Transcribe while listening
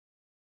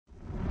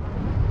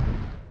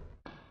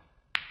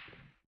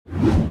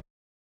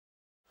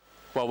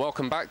Well,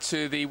 welcome back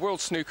to the World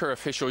Snooker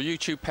Official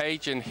YouTube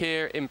page, and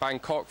here in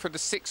Bangkok for the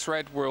 6th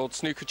Red World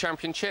Snooker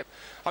Championship.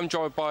 I'm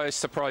joined by a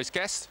surprise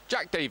guest,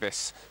 Jack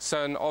Davis,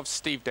 son of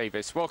Steve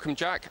Davis. Welcome,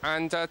 Jack,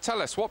 and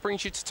tell us, what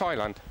brings you to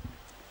Thailand?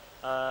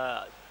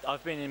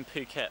 I've been in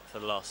Phuket for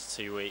the last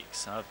 2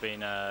 weeks. I've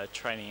been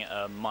training at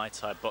a Muay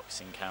Thai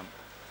boxing camp,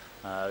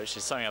 which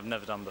is something I've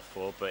never done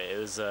before, but it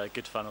was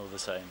good fun all the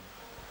same.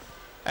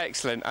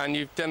 Excellent, and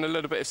you've done a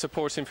little bit of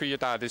supporting for your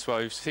dad as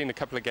well. You've seen a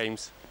couple of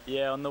games.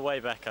 Yeah, on the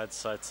way back I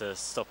decided to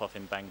stop off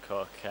in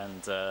Bangkok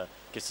and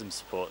give some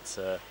support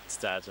to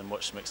Dad and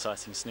watch some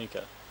exciting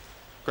snooker.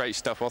 Great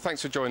stuff. Well,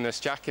 thanks for joining us,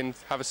 Jack, and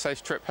have a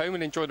safe trip home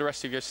and enjoy the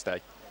rest of your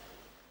stay.